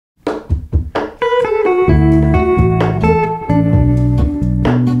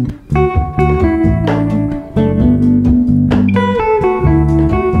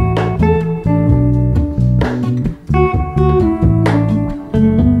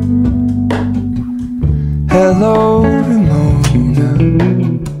Hello, Ramona.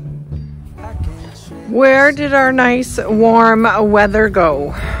 Where did our nice warm weather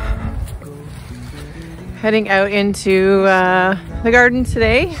go? Heading out into the garden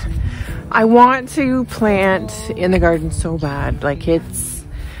today. I want to plant in the garden so bad. Like, it's,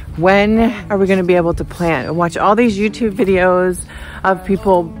 when are we going to be able to plant? I watch all these YouTube videos of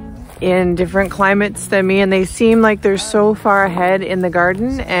people in different climates than me, and they seem like they're so far ahead in the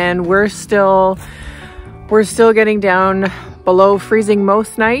garden, and we're still getting down below freezing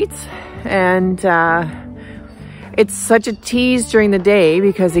most nights. And it's such a tease during the day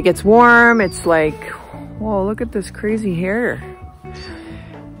because it gets warm. It's like, whoa, look at this crazy hair.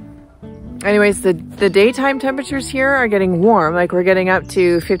 Anyways, the daytime temperatures here are getting warm. Like, we're getting up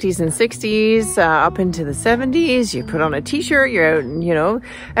to 50s and 60s, up into the 70s. You put on a t-shirt, you're out, you know,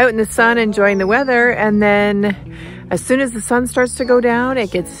 out in the sun enjoying the weather. And then as soon as the sun starts to go down,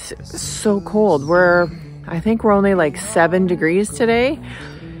 it gets so cold. I think we're only like 7 degrees today.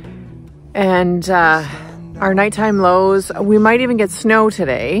 And our nighttime lows, we might even get snow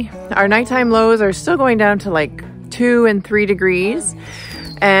today. Our nighttime lows are still going down to like 2 and 3 degrees.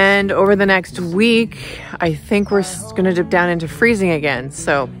 And over the next week, I think we're going to dip down into freezing again.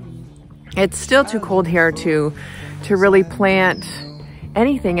 So it's still too cold here to really plant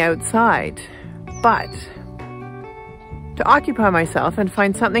anything outside. But to occupy myself and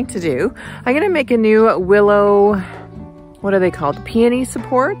find something to do, I'm going to make a new willow, what are they called? Peony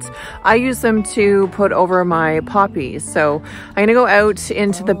supports. I use them to put over my poppies. So I'm going to go out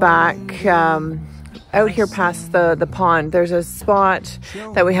into the back, out here past the pond. There's a spot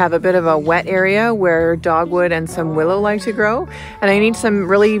that we have a bit of a wet area where dogwood and some willow like to grow. And I need some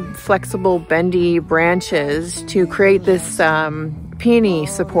really flexible, bendy branches to create this peony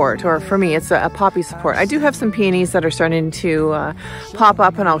support, or for me, it's a poppy support. I do have some peonies that are starting to pop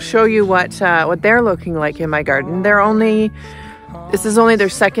up, and I'll show you what they're looking like in my garden. This is only their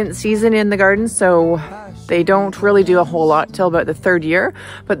second season in the garden, so they don't really do a whole lot till about the 3rd year,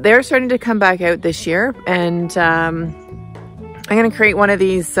 but they're starting to come back out this year. And I'm going to create one of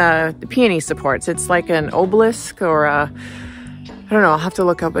these peony supports. It's like an obelisk, or I don't know, I'll have to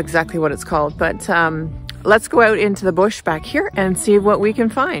look up exactly what it's called, but let's go out into the bush back here and see what we can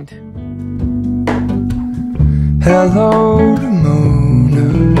find. Hello, Ramona.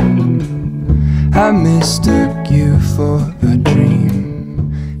 I mistook you for a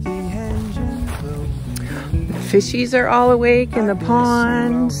dream. Fishies are all awake in the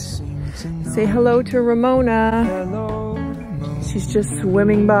pond. Say hello to Ramona. She's just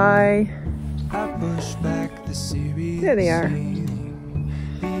swimming by. There they are.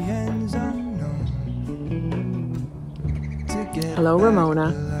 Hello,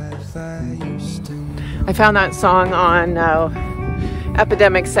 Ramona. I found that song on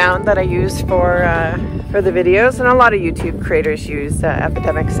Epidemic Sound that I use for the videos, and a lot of YouTube creators use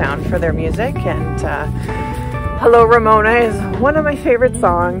Epidemic Sound for their music. And Hello Ramona is one of my favorite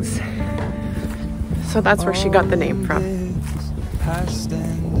songs, so that's where she got the name from.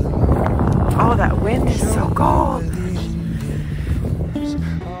 Oh, that wind is so cold.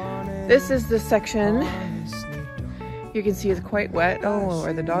 This is the section you can see it's quite wet. Oh,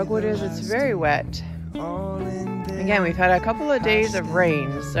 where the dogwood is, it's very wet. Again, we've had a couple of days of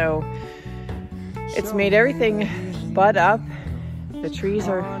rain, so it's made everything bud up. The trees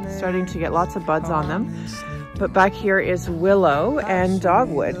are starting to get lots of buds on them. But back here is willow and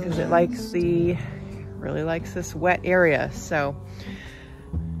dogwood because it really likes this wet area. So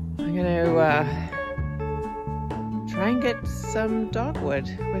I'm gonna try and get some dogwood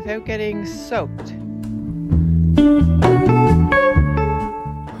without getting soaked.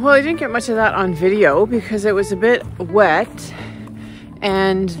 Well, I didn't get much of that on video because it was a bit wet,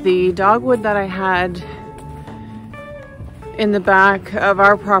 and the dogwood that I had in the back of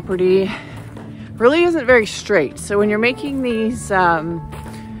our property really isn't very straight. So when you're making these hair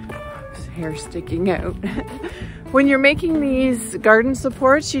sticking out when you're making these garden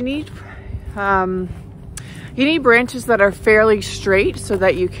supports, you need branches that are fairly straight so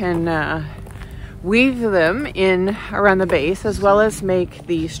that you can weave them in around the base as well as make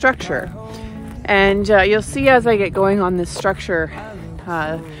the structure. And you'll see as I get going on this structure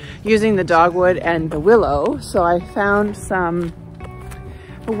using the dogwood and the willow. So I found some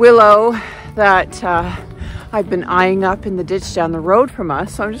willow that I've been eyeing up in the ditch down the road from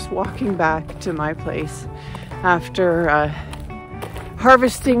us. So I'm just walking back to my place after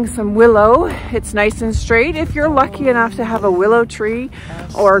harvesting some willow. It's nice and straight. If you're lucky enough to have a willow tree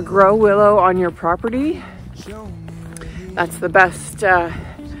or grow willow on your property, that's the best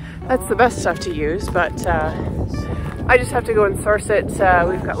stuff to use. But I just have to go and source it. We've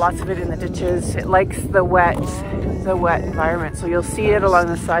got lots of it in the ditches. It likes the wet environment. So you'll see it along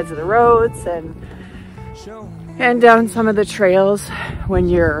the sides of the roads and down some of the trails when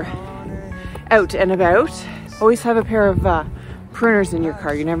you're out and about. Always have a pair of pruners in your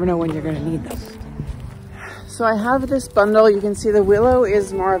car. You never know when you're going to need them. So I have this bundle. You can see the willow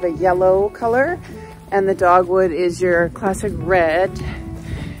is more of a yellow color and the dogwood is your classic red.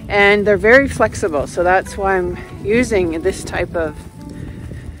 And they're very flexible, so that's why I'm using this type of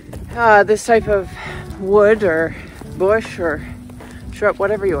wood or bush or shrub,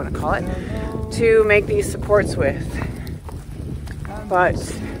 whatever you want to call it, to make these supports with. But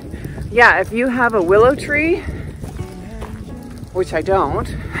yeah, if you have a willow tree, which I don't,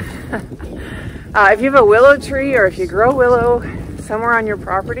 if you have a willow tree or if you grow willow somewhere on your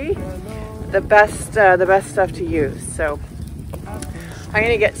property, the best stuff to use. So I'm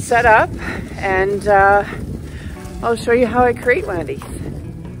gonna get set up and I'll show you how I create one of these.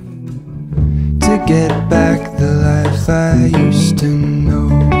 To get back the life I used to know.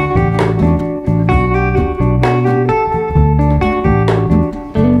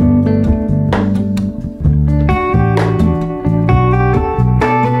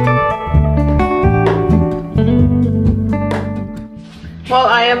 Well,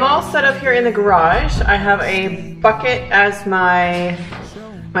 I am all set up here in the garage. I have a bucket as my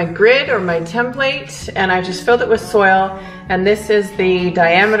grid or my template, and I just filled it with soil, and this is the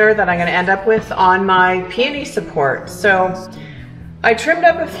diameter that I'm going to end up with on my peony support. So I trimmed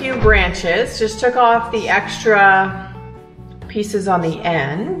up a few branches, just took off the extra pieces on the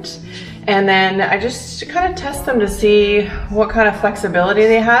end, and then I just kind of test them to see what kind of flexibility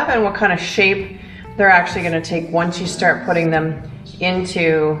they have and what kind of shape they're actually going to take once you start putting them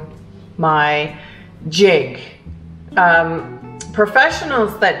into my jig.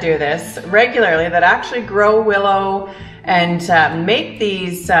 Professionals that do this regularly, that actually grow willow and make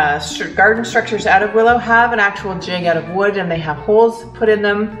these garden structures out of willow, have an actual jig out of wood and they have holes put in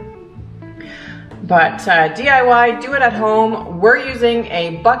them. But DIY, do it at home. We're using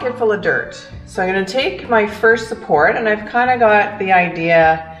a bucket full of dirt. So I'm going to take my first support, and I've kind of got the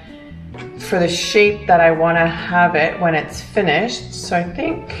idea for the shape that I want to have it when it's finished. So I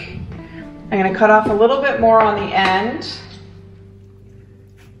think I'm going to cut off a little bit more on the end.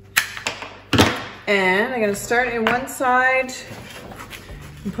 And I'm going to start in one side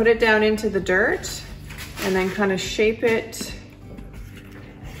and put it down into the dirt and then kind of shape it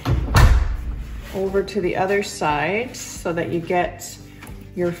over to the other side so that you get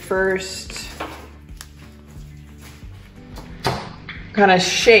your first kind of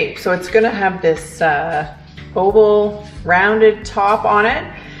shape. So it's going to have this oval rounded top on it.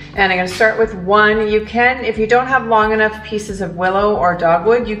 And I'm going to start with one. You can, if you don't have long enough pieces of willow or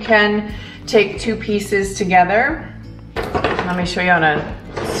dogwood, you can take two pieces together. Let me show you on a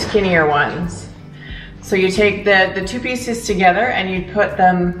skinnier ones. So you take the two pieces together and you put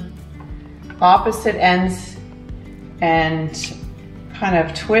them opposite ends and kind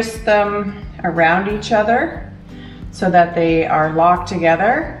of twist them around each other so that they are locked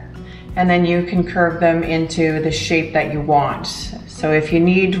together, and then you can curve them into the shape that you want. So if you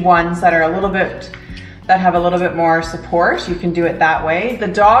need ones that are that have a little bit more support, you can do it that way. The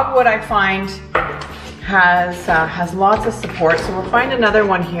dogwood, I find, has lots of support, so we'll find another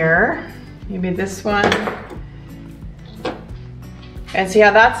one here, maybe this one. And see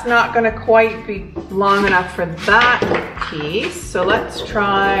how that's not going to quite be long enough for that piece. So let's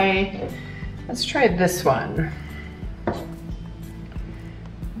try this one.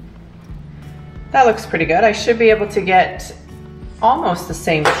 That looks pretty good. I should be able to get almost the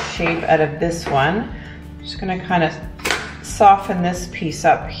same shape out of this one. I'm just going to kind of soften this piece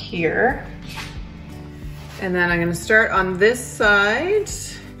up here. And then I'm going to start on this side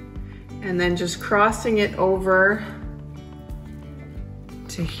and then just crossing it over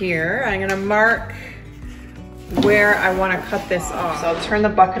to here. I'm going to mark where I want to cut this off. So I'll turn the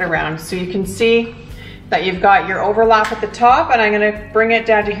bucket around so you can see that you've got your overlap at the top, and I'm going to bring it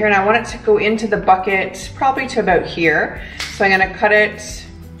down to here, and I want it to go into the bucket probably to about here. So I'm going to cut it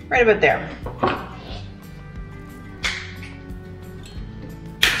right about there.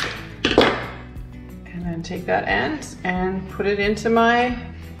 And then take that end and put it into my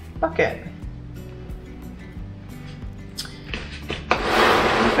bucket.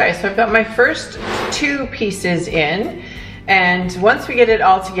 Okay, so I've got my first two pieces in, and once we get it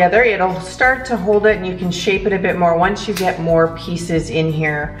all together, it'll start to hold it and you can shape it a bit more once you get more pieces in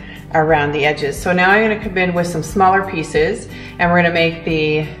here around the edges. So now I'm going to come in with some smaller pieces, and we're going to make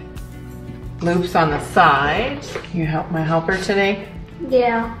the loops on the side. You help my helper today?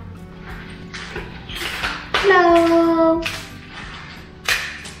 Yeah. Hello.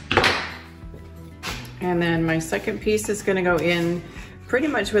 And then my second piece is gonna go in pretty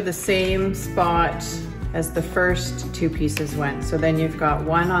much with the same spot as the first two pieces went. So then you've got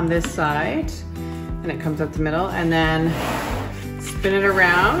one on this side and it comes up the middle, and then spin it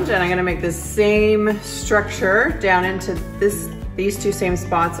around, and I'm gonna make the same structure down into these two same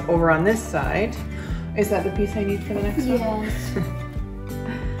spots over on this side. Is that the piece I need for the next one? Yes.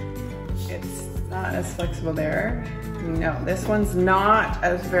 It's not as flexible there. No, this one's not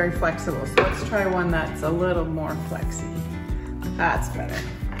as very flexible. So let's try one that's a little more flexy. That's better.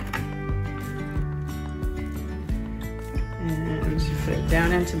 And put it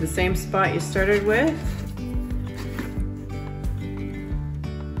down into the same spot you started with.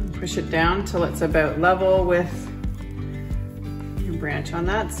 Push it down till it's about level with your branch on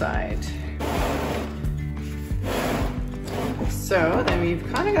that side. So then we've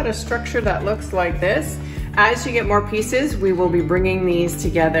kind of got a structure that looks like this. As you get more pieces, we will be bringing these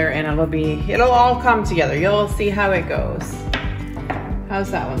together, and it'll all come together. You'll see how it goes.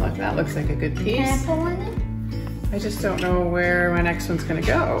 How's that one look? That looks like a good piece. Can I put one in? I just don't know where my next one's gonna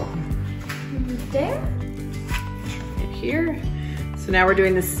go. There? Right here. So now we're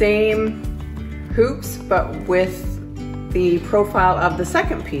doing the same hoops, but with the profile of the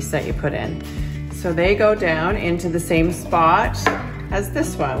second piece that you put in. So they go down into the same spot as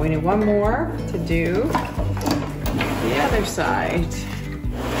this one. We need one more to do the other side.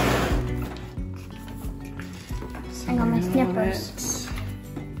 So I got my snippers.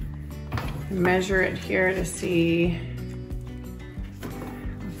 Measure it here to see how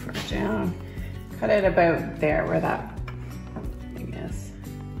far down. Cut it about there where that thing is.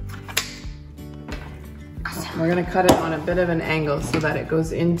 We're gonna cut it on a bit of an angle so that it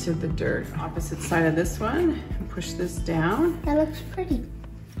goes into the dirt. Opposite side of this one, push this down. That looks pretty.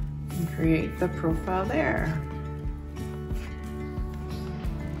 And create the profile there.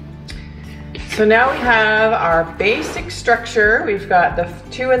 So now we have our basic structure. We've got the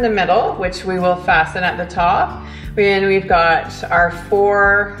two in the middle, which we will fasten at the top. And we've got our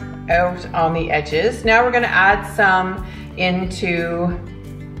four out on the edges. Now we're gonna add some into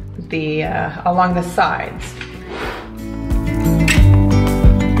the, along the sides.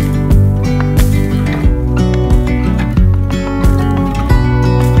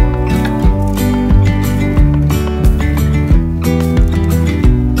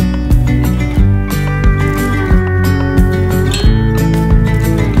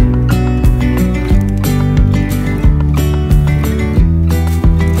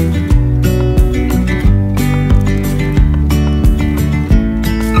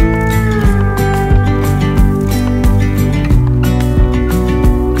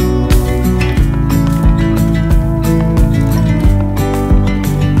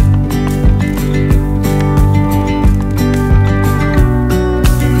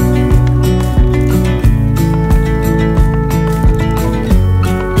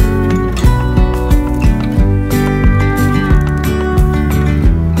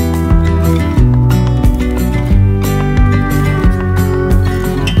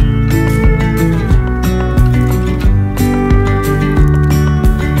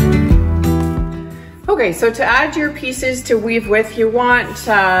 Okay, so to add your pieces to weave with, you want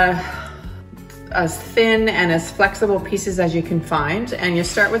as thin and as flexible pieces as you can find. And you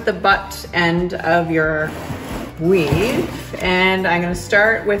start with the butt end of your weave. And I'm gonna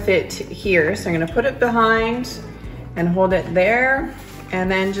start with it here. So I'm gonna put it behind and hold it there,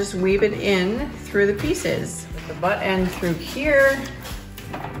 and then just weave it in through the pieces. With the butt end through here.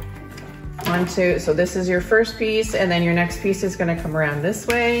 Onto, so this is your first piece, and then your next piece is gonna come around this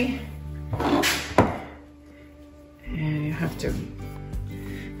way. And you have to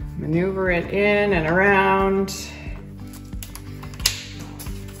maneuver it in and around.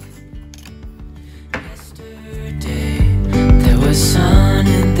 Yesterday, there was sun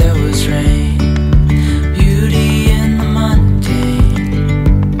and there was rain, beauty in the mundane.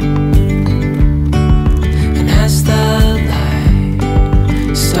 And as the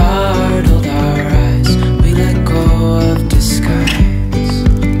light startled our eyes, we let go of disguise.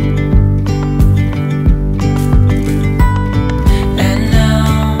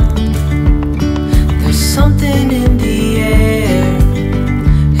 Something in the air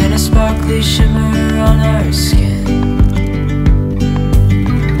and a sparkly shimmer on our skin,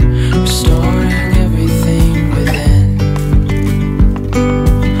 restoring everything within.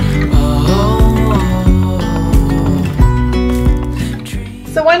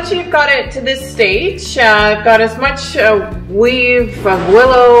 So once you've got it to this stage, I've got as much weave of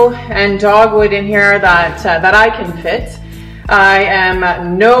willow and dogwood in here that I can fit. I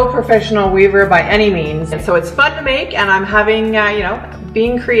am no professional weaver by any means, and so it's fun to make, and I'm having, you know,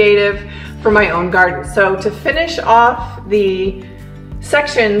 being creative for my own garden. So to finish off the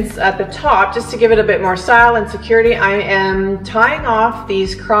sections at the top, just to give it a bit more style and security, I am tying off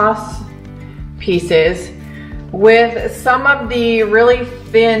these cross pieces with some of the really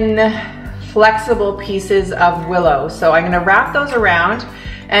thin, flexible pieces of willow. So I'm gonna wrap those around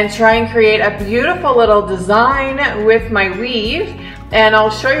and try and create a beautiful little design with my weave, and I'll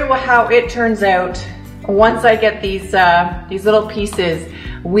show you how it turns out once I get these little pieces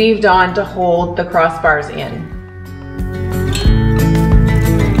weaved on to hold the crossbars in.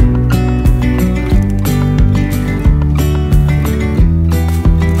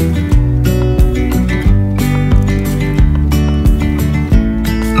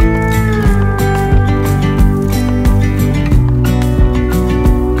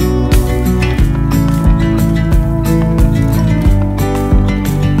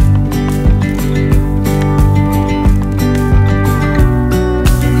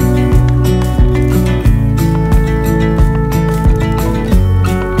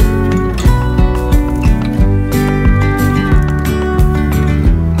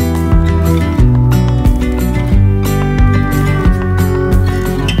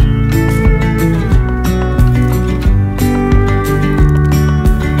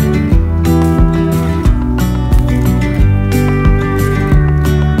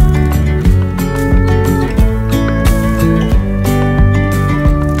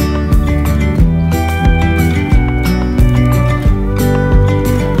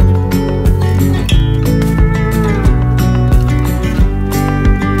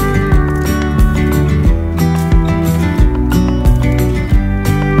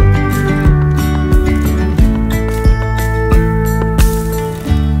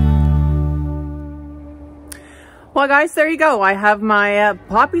 Well guys, there you go. I have my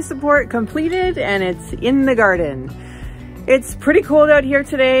poppy support completed and it's in the garden. It's pretty cold out here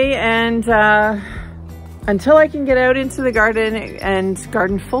today, and until I can get out into the garden and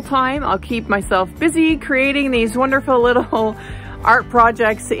garden full time, I'll keep myself busy creating these wonderful little art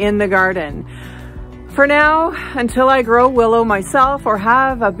projects in the garden. For now, until I grow willow myself or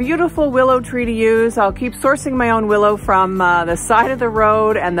have a beautiful willow tree to use, I'll keep sourcing my own willow from the side of the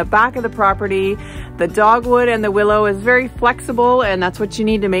road and the back of the property. The dogwood and the willow is very flexible, and that's what you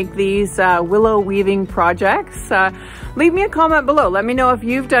need to make these willow weaving projects. Leave me a comment below. Let me know if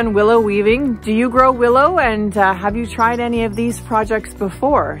you've done willow weaving. Do you grow willow, and have you tried any of these projects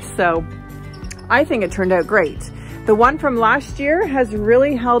before? So I think it turned out great. The one from last year has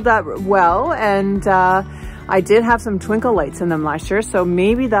really held up well, and I did have some twinkle lights in them last year, so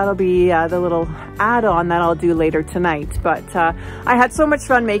maybe that'll be the little add-on that I'll do later tonight. But I had so much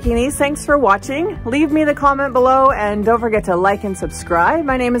fun making these. Thanks for watching. Leave me the comment below, and don't forget to like and subscribe.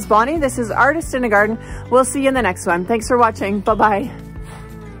 My name is Bonnie. This is Artist in a Garden. We'll see you in the next one. Thanks for watching. Bye-bye.